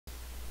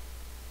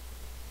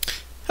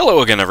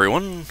Hello again,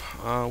 everyone.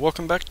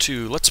 Welcome back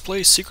to Let's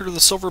Play Secret of the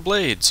Silver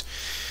Blades.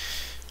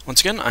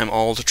 Once again, I'm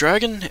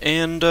AuldDragon,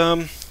 and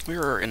we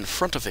are in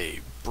front of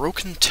a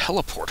broken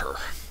teleporter.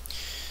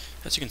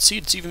 As you can see,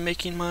 it's even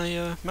making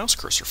my mouse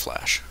cursor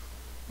flash.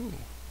 Ooh.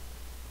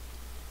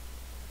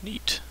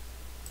 Neat.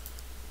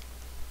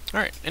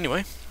 Alright,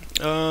 anyway,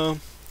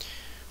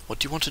 what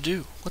do you want to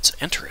do? Let's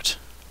enter it.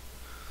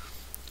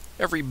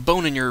 Every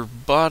bone in your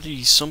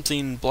body,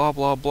 something blah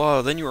blah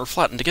blah, then you are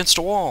flattened against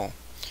a wall.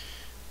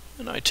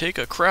 And I take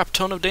a crap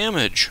ton of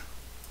damage.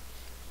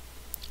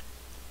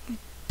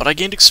 But I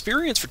gained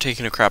experience for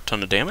taking a crap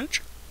ton of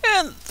damage.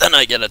 And then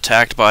I get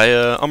attacked by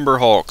Umber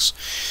Hulks.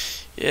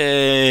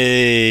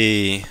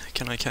 Yay!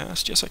 Can I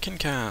cast? Yes, I can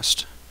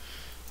cast.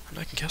 And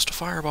I can cast a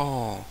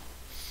fireball.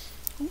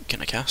 Ooh, can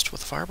I cast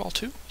with a fireball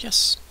too?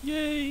 Yes.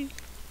 Yay!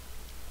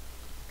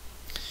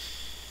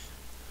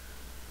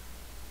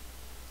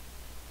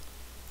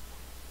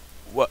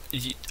 What?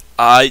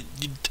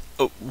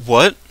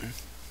 What?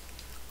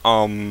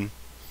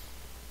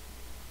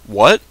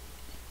 What?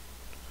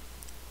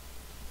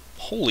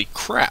 Holy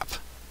crap.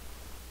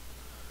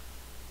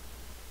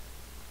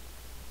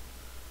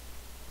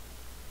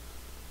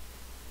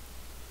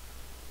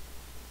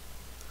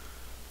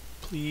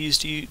 Please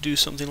do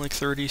something like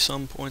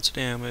 30-some points of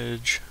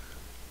damage.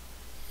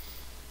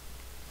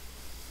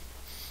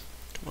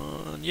 Come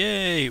on,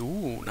 yay!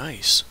 Ooh,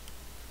 nice.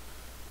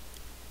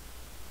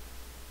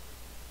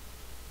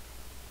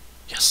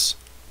 Yes.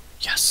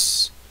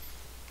 Yes.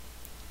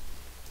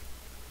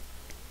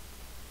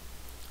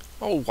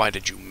 Oh, why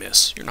did you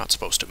miss? You're not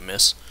supposed to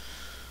miss.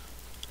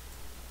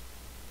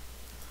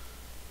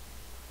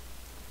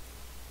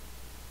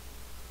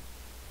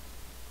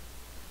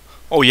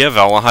 Oh yeah,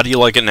 Vala, how do you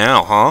like it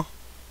now, huh?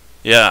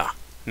 Yeah.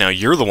 Now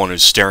you're the one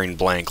who's staring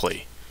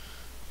blankly.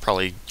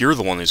 Probably you're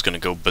the one who's gonna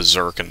go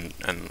berserk and...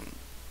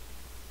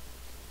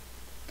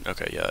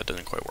 Okay, yeah, it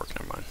didn't quite work,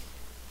 never mind.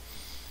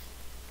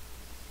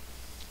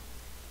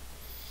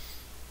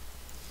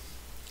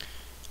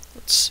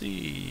 Let's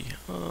see...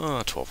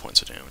 12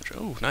 points of damage.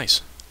 Oh,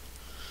 nice.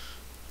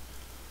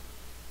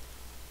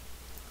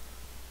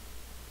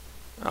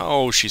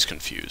 Oh, she's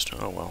confused.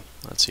 Oh, well,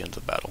 that's the end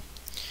of the battle.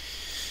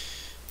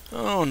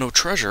 Oh, no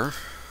treasure.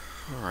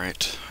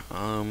 Alright,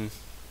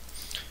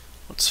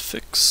 let's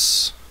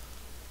fix...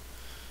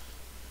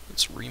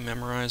 Let's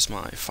rememorize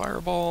my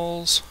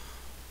fireballs.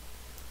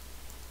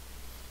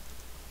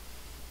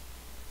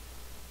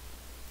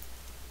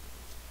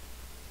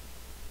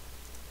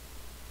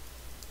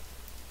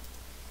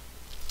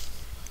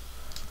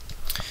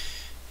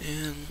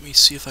 And let me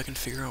see if I can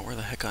figure out where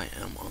the heck I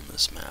am on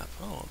this map.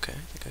 Oh, okay,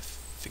 I think I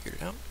figured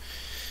it out.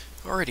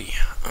 Alrighty.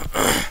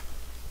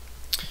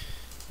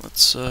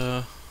 Let's,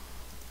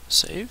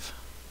 save.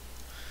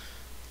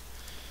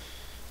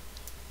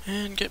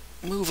 And get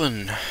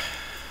moving.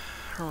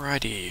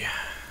 Alrighty.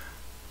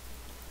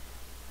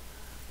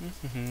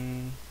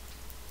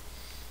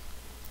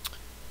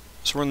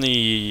 So we're in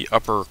the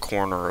upper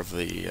corner of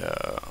the,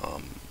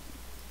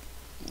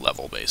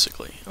 level,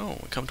 basically. Oh,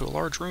 we come to a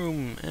large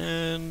room,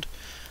 and...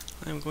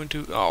 I'm going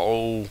to...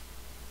 Oh!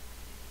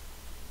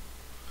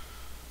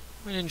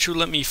 Why didn't you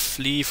let me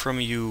flee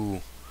from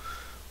you?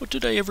 What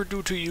did I ever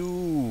do to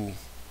you?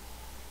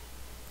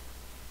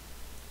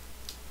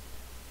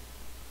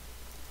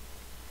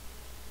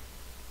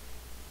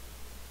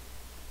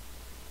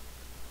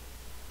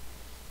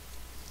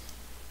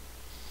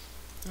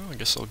 Oh, I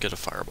guess I'll get a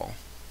fireball.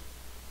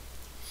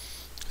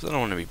 Because I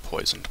don't want to be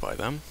poisoned by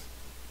them.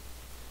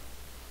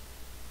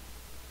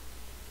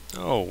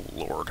 Oh,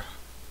 Lord.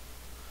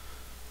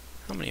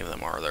 How many of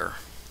them are there?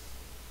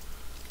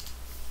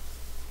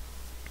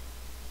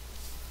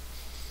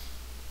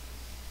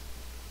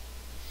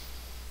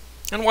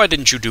 And why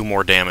didn't you do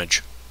more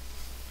damage?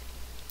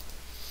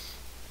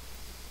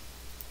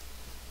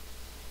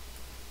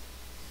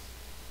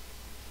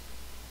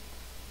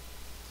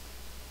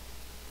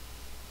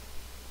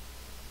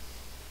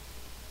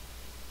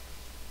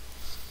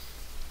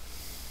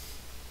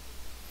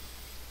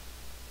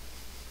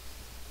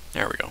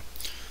 There we go.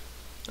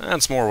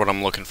 That's more what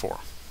I'm looking for.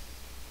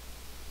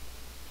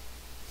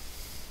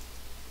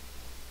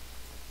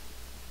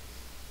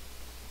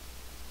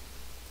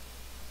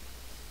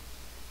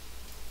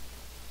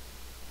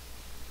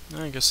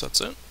 I guess that's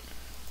it.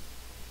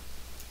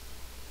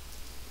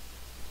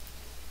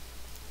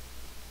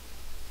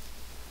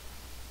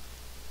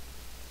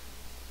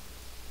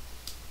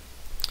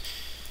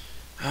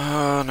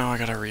 Now I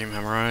gotta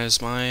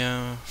rememorize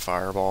my,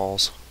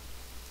 fireballs.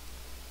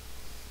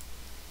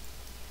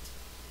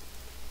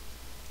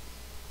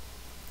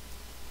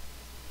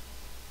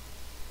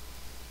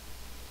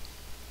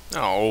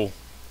 Oh.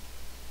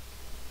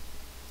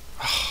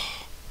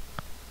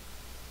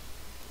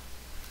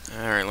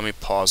 Alright, let me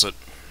pause it.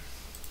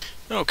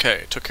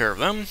 Okay, took care of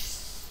them.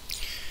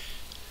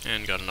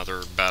 And got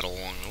another battle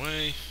along the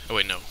way. Oh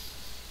wait, no.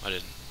 I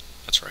didn't.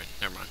 That's right.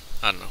 Never mind.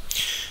 I don't know.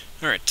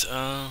 Alright,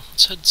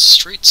 let's head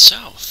straight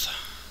south.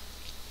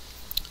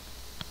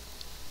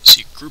 You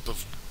see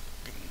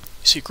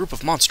a group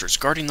of monsters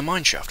guarding the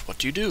mineshaft. What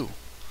do you do?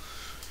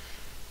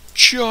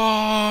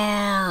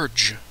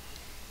 Charge!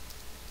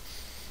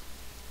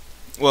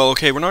 Well,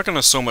 okay, we're not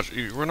gonna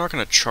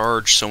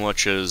charge so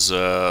much as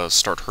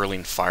start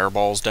hurling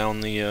fireballs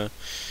down the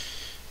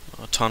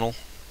tunnel.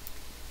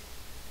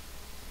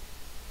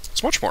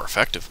 It's much more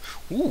effective.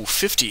 Ooh,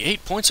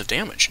 58 points of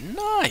damage.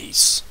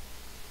 Nice!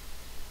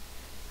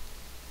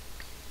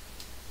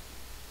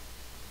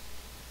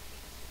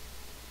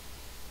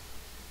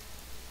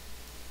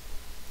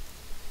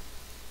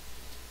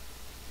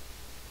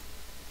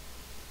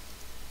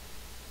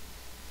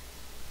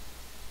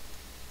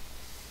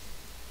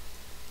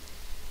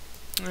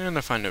 And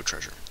I find no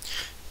treasure.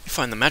 You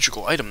find the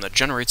magical item that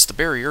generates the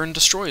barrier and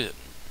destroy it.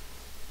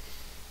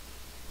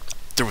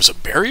 There was a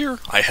barrier?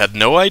 I had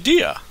no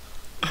idea!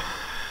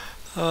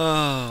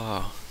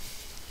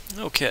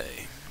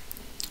 Okay.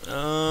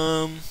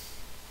 No.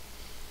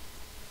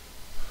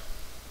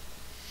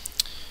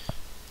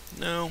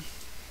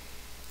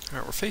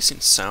 Alright, we're facing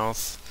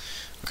south.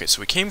 Okay, so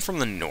we came from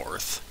the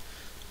north.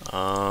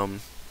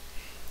 Let's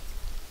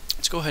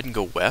go ahead and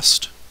go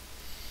west.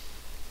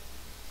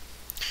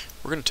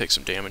 We're going to take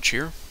some damage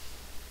here.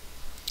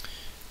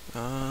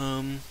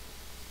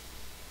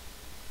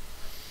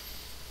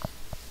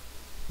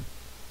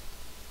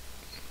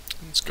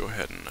 Let's go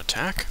ahead and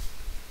attack.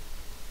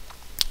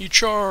 You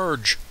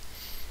charge!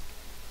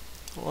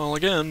 Well,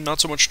 again,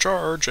 not so much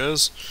charge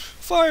as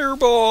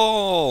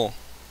fireball!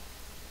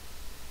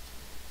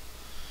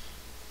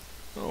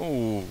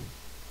 Oh,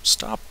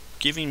 stop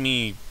giving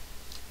me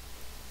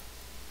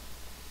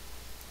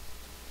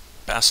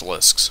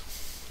basilisks.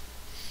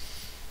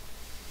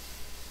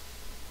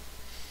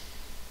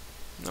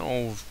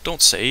 No,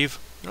 don't save.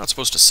 You're not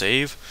supposed to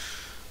save.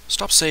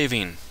 Stop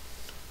saving.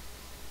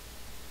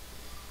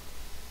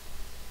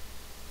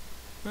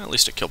 Well, at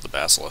least it killed the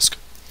basilisk.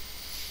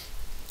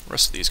 The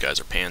rest of these guys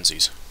are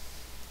pansies.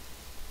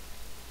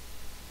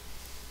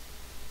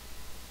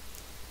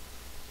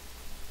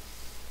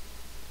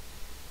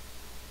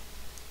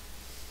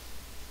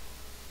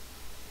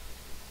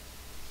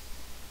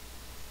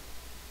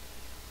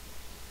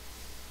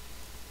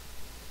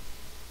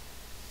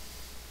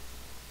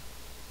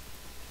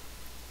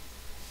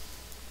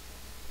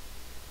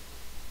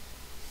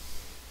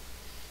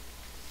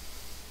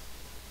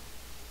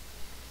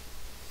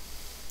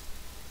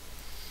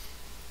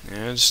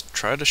 Yeah, just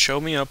try to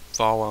show me up,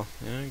 Vala.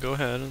 Yeah, go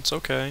ahead, it's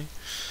okay.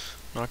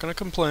 I'm not gonna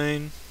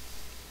complain.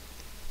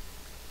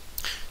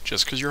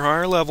 Just because you're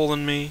higher level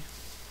than me.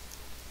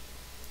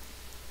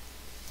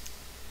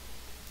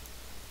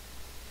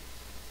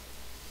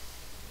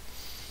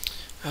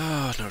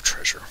 Ah, no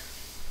treasure.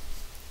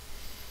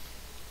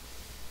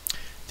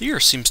 The air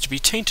seems to be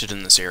tainted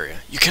in this area.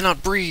 You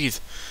cannot breathe!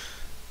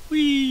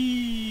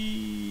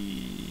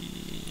 Whee!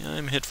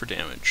 I'm hit for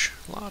damage.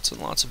 Lots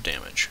and lots of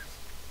damage.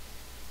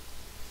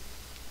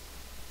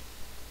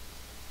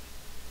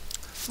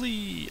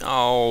 Flee!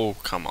 Oh,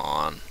 come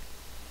on.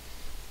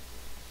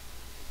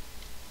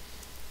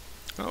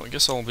 Oh, I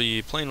guess I'll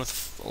be playing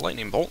with a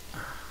lightning bolt.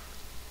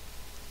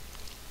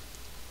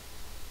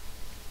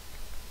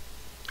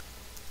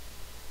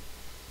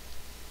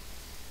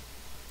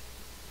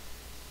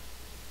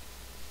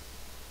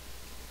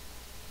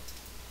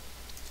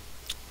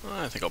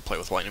 I think I'll play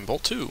with lightning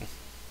bolt too.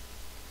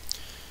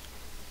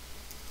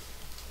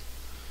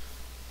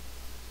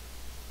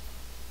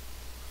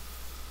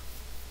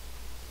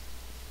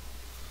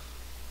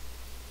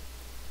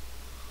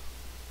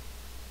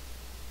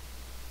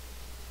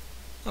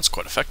 That's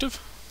quite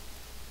effective.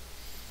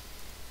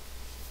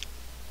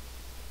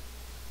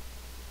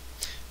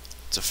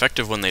 It's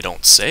effective when they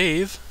don't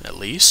save, at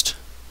least.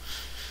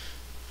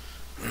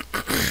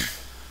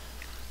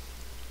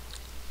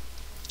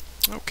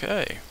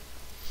 Okay.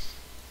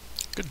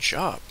 Good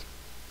job.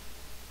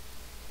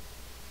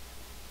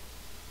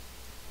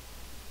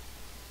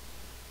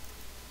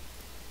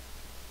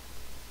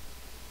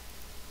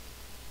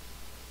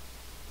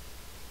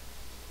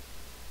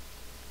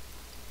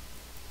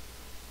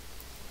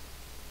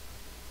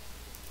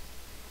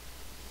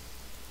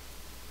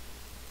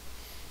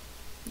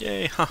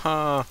 Yay,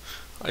 haha.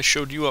 I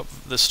showed you up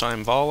this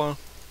time, Vala.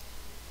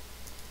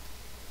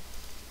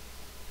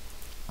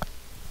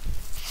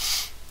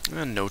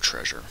 And no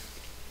treasure.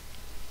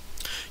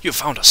 You have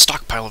found a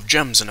stockpile of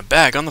gems in a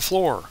bag on the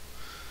floor.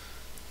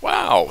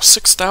 Wow,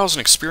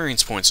 6,000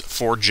 experience points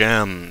for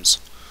gems.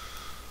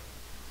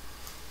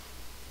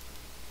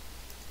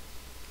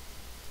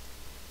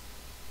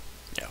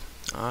 Yeah,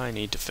 I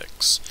need to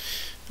fix.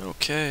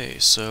 Okay,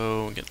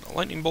 so get a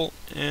lightning bolt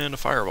and a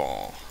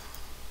fireball.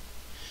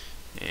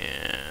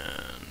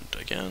 And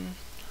again,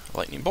 a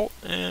lightning bolt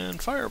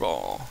and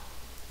fireball.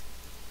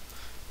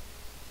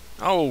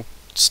 Oh,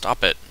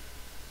 stop it.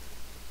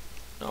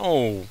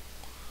 No.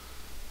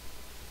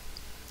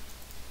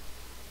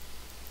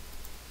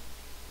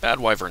 Bad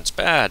wyverns,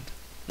 bad.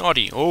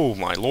 Naughty, oh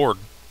my lord.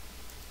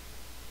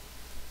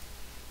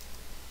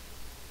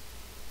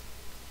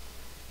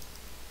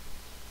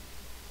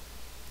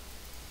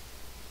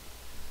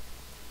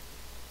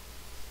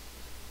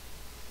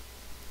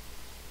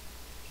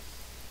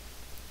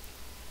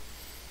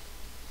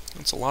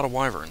 That's a lot of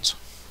wyverns.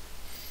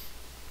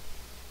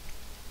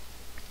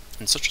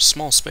 In such a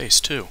small space,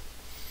 too.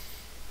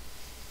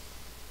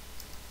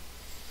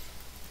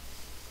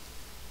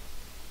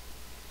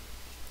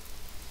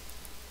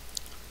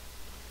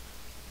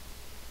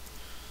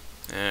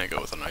 Go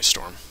with an ice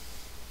storm.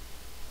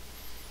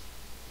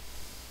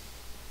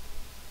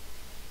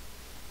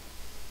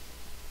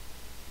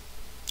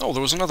 Oh,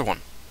 there was another one.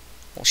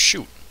 Well,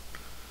 shoot.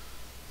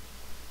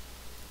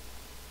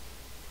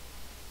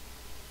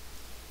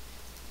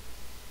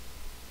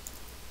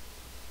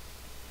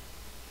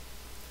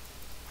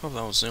 Oh,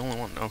 that was the only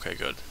one. Okay,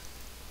 good.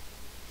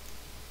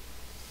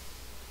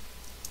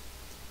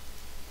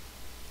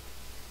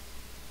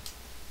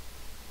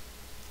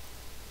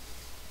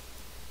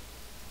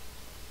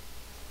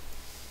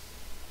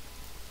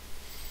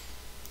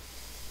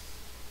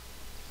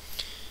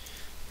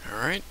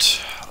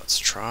 Alright, let's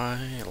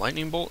try a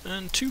lightning bolt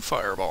and 2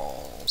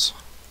 fireballs.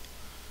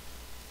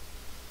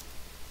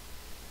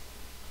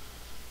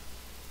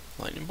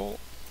 Lightning bolt,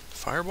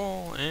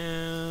 fireball,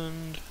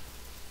 and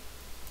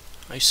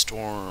ice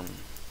storm.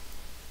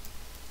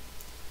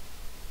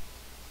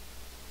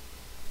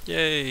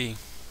 Yay!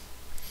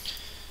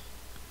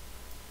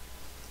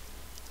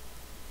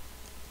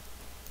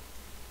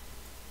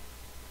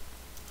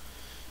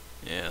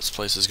 Yeah, this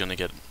place is gonna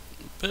get a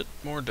bit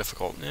more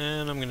difficult,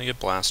 and I'm gonna get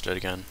blasted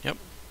again. Yep.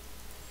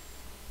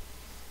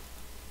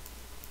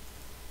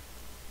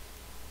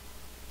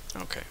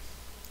 Okay.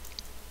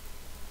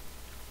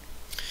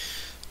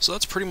 So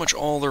that's pretty much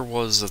all there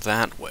was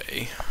that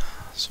way.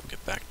 So we'll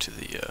get back to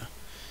the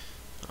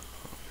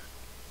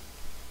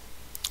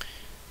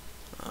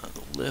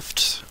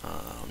lift.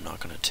 I'm not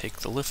going to take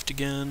the lift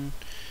again.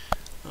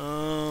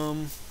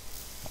 I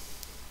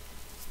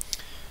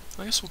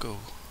guess we'll go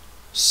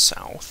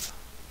south.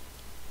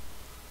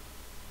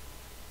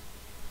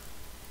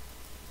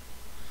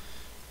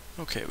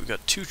 Okay, we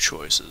got 2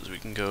 choices. We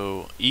can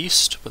go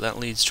east, but that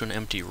leads to an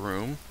empty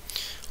room.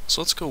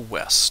 So let's go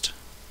west.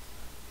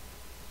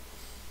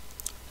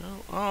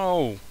 No,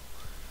 oh!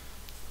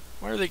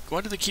 Why do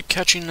they keep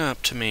catching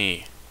up to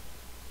me?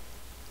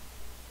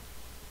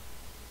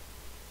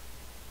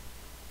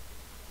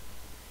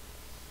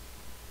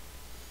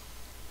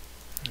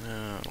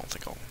 I don't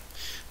think I'll...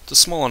 It's a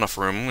small enough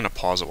room. I'm gonna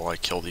pause it while I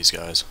kill these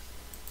guys.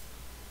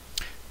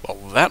 Well,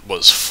 that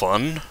was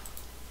fun.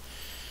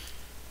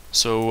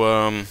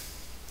 So,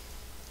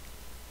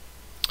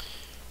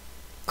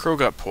 Crow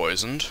got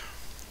poisoned.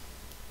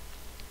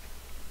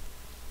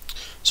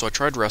 So I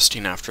tried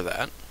resting after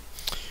that.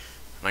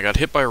 And I got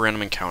hit by a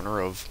random encounter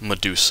of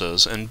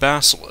Medusas and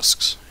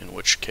Basilisks, in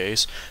which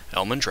case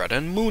Elmandretta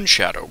and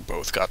Moonshadow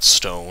both got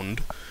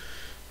stoned.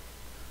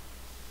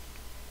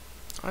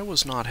 I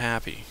was not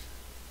happy.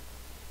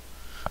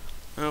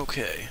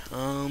 Okay,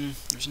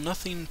 there's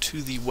nothing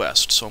to the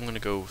west, so I'm gonna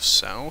go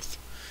south.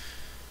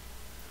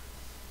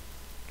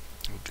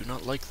 I do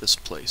not like this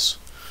place.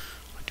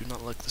 I do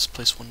not like this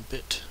place one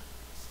bit.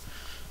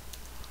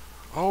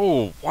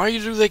 Oh, why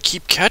do they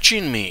keep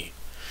catching me?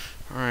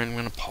 Alright, I'm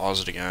gonna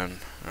pause it again.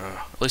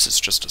 At least it's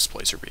just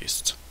displacer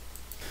beasts.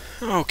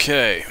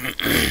 Okay.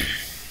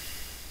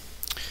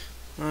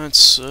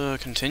 Let's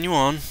continue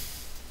on.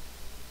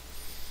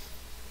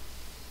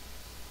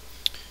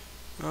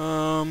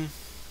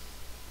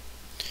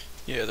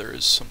 Yeah, there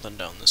is something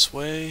down this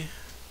way.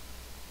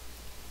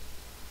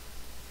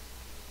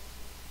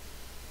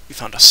 We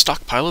found a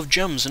stockpile of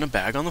gems in a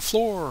bag on the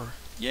floor.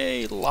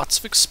 Yay, lots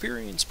of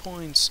experience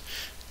points.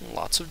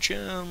 Lots of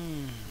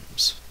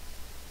gems.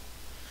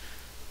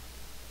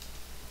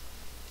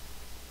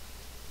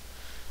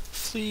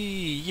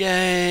 Flee!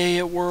 Yay,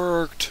 it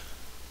worked!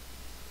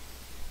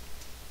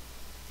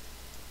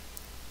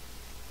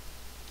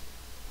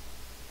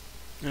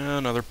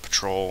 Another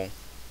patrol.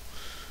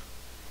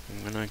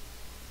 I'm gonna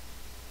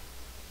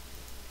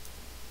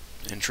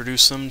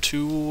introduce them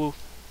to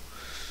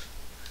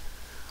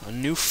a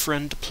new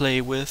friend to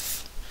play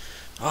with.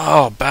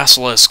 Oh,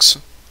 basilisks!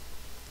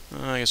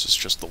 I guess it's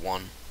just the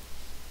one.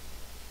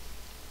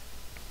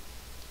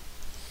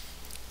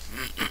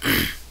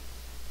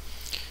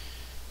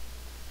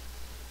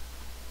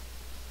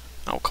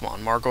 Oh, come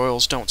on,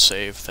 Margoyles, don't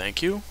save.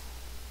 Thank you.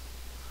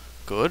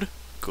 Good.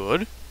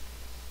 Good.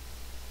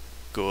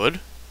 Good.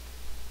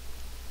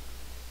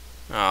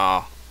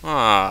 Ah.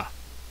 Ah.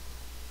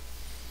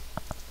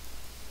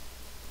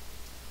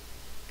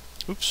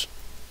 Oops.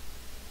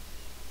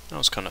 That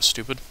was kind of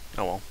stupid.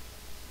 Oh well.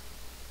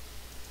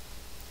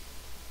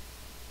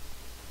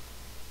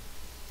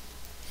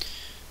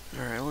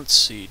 Alright, let's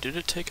see. Did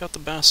it take out the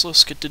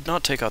basilisk? It did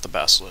not take out the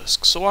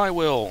basilisk, so I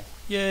will.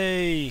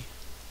 Yay!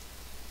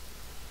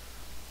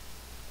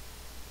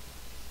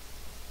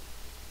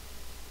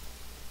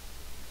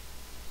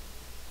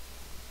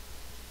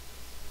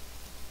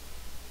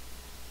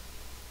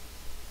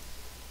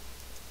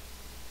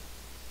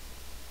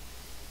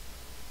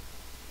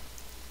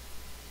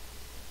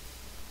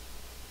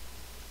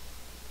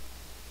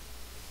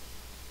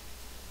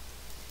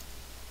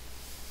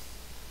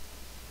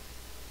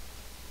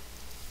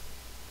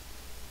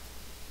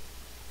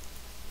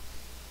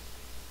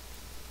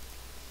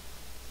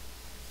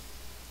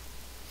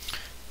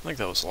 I think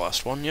that was the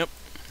last one, yep.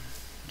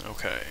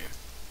 Okay.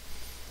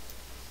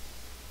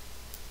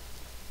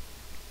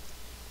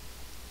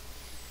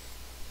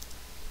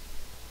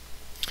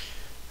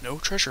 No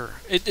treasure.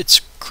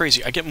 It's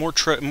crazy. I get more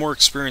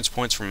experience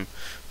points from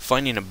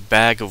finding a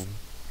bag of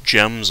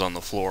gems on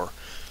the floor.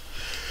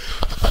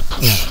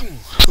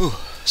 Ooh,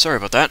 sorry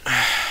about that.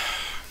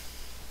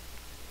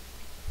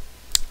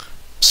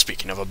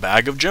 Speaking of a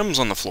bag of gems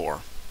on the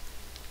floor.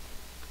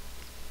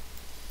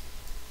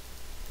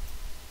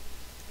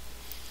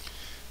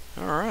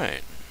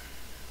 Alright.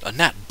 A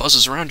gnat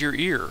buzzes around your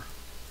ear.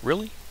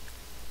 Really?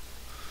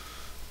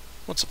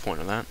 What's the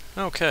point of that?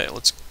 Okay,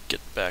 let's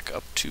get back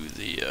up to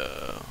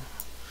the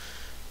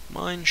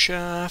mine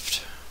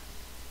shaft.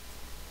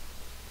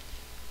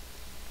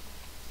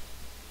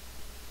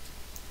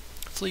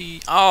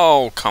 Flee.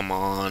 Oh, come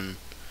on.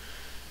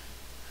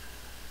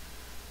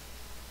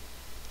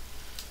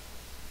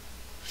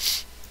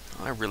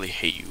 I really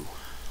hate you.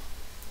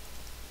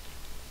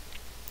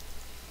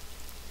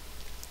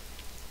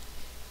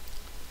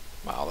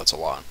 Wow, that's a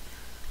lot.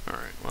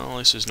 Alright, well, at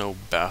least there's no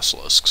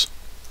basilisks.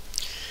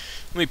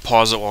 Let me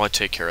pause it while I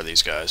take care of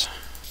these guys.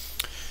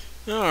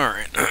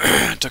 Alright,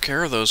 took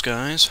care of those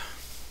guys.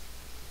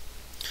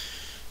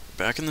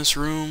 Back in this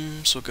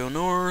room, so go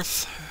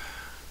north.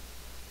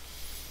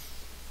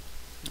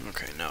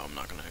 Okay, no, I'm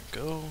not gonna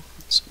go.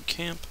 Let's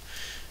camp.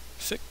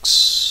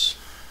 Fix.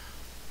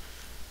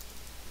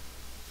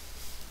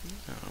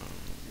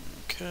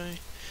 Okay.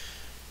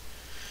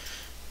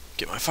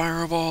 Get my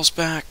fireballs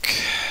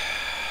back.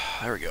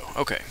 There we go.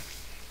 Okay.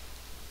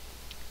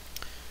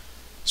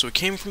 So we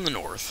came from the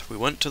north, we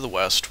went to the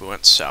west, we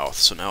went south,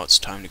 so now it's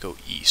time to go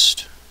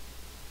east.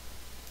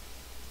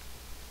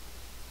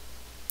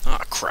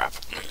 Ah, crap.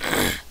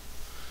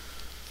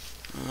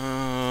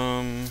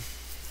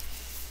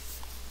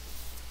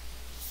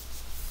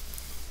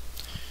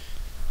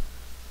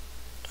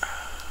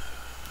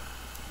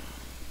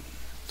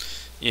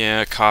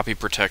 Yeah, copy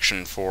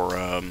protection for,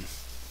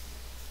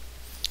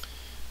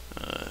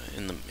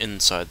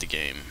 inside the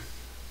game.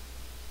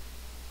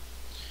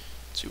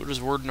 Let's see, what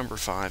is word number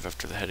 5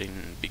 after the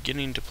heading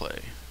beginning to play?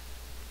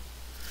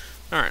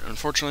 Alright,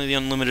 unfortunately the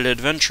Unlimited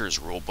Adventures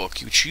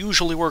rulebook, which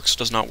usually works,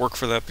 does not work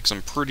for that because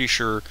I'm pretty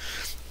sure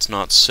it's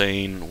not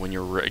saying when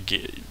you're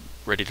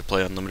ready to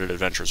play Unlimited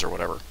Adventures or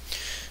whatever.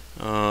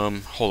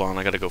 Hold on,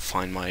 I gotta go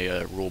find my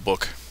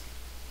rulebook.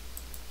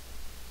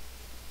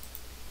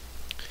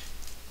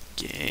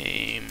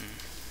 Game.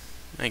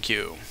 Thank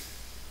you.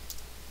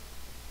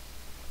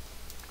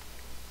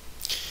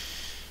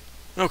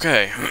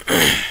 Okay.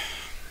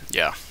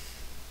 Yeah.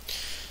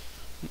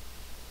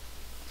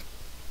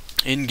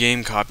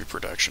 In-game copy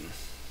protection.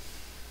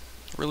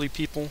 Really,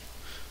 people?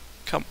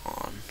 Come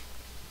on.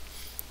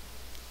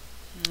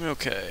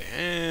 Okay,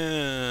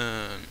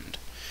 and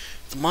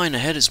the mine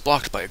ahead is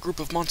blocked by a group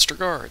of monster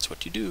guards. What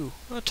do you do?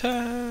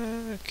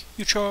 Attack!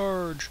 You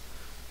charge!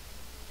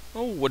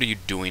 Oh, what are you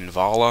doing,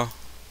 Vala?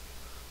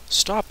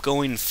 Stop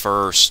going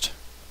first.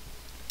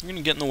 You're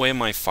gonna get in the way of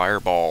my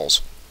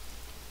fireballs.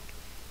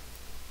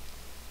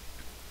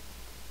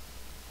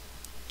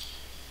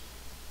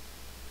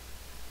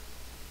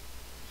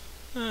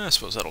 I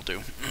suppose that'll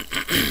do.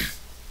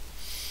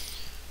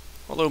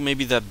 Although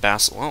maybe that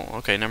basilisk... Oh,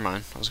 okay, never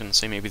mind. I was going to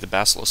say maybe the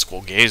basilisk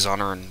will gaze on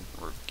her and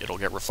it'll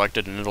get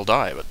reflected and it'll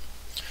die, but...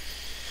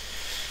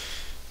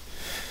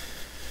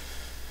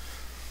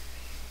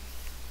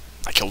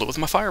 I killed it with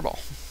my fireball,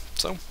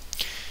 so...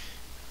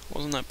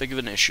 wasn't that big of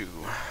an issue.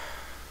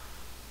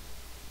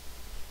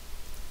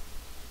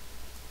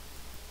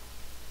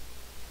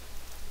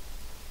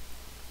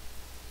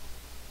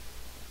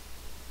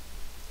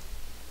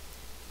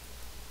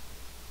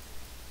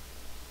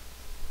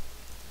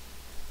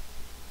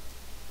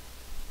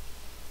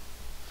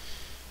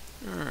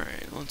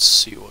 Alright, let's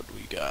see what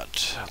we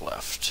got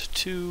left.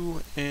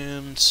 2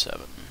 and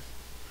 7.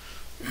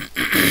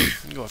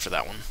 Go after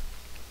that one.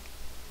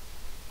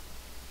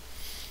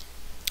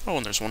 Oh,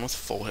 and there's one with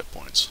full hit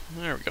points.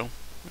 There we go.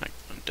 I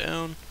went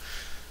down.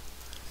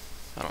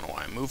 I don't know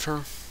why I moved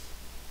her.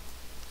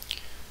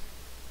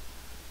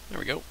 There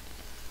we go.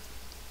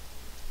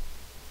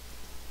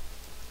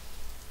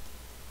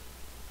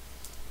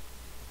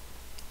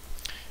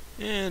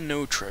 And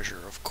no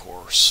treasure, of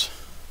course.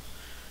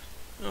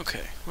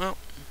 Okay, well,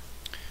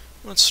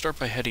 let's start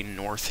by heading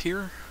north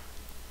here.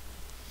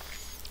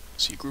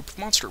 See a group of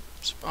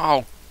monsters.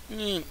 Oh,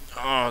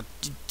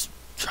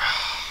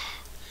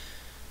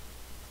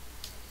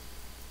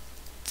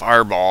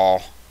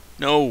 fireball.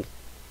 No.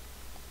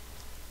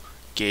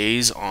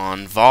 Gaze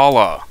on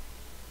Vala.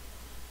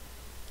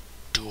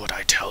 Do what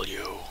I tell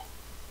you.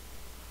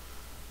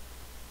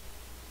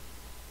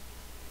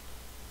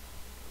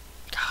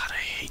 God, I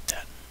hate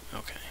that.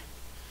 Okay.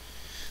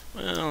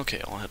 Well,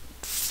 okay, I'll hit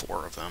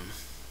 4 of them.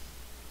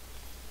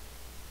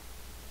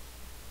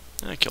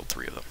 I killed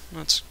 3 of them.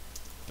 That's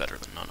better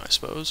than none, I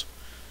suppose.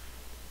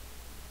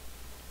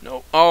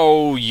 No.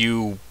 Oh,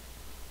 you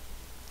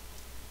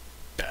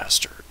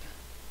bastard.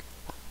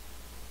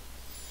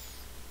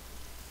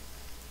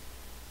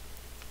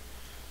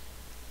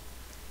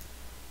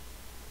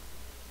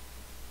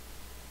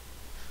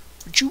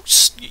 you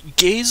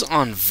gaze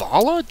on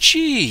Vala?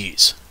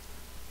 Jeez.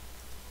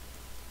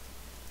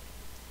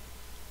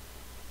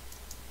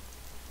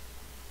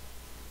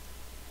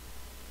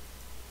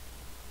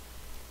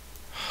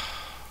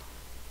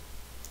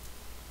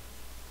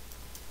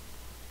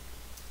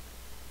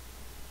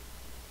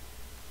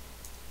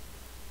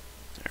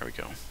 There we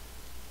go.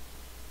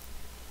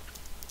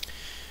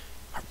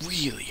 I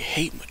really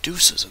hate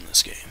Medusas in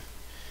this game.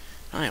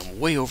 I am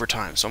way over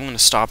time, so I'm going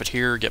to stop it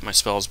here, get my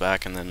spells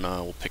back, and then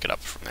we'll pick it up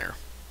from there.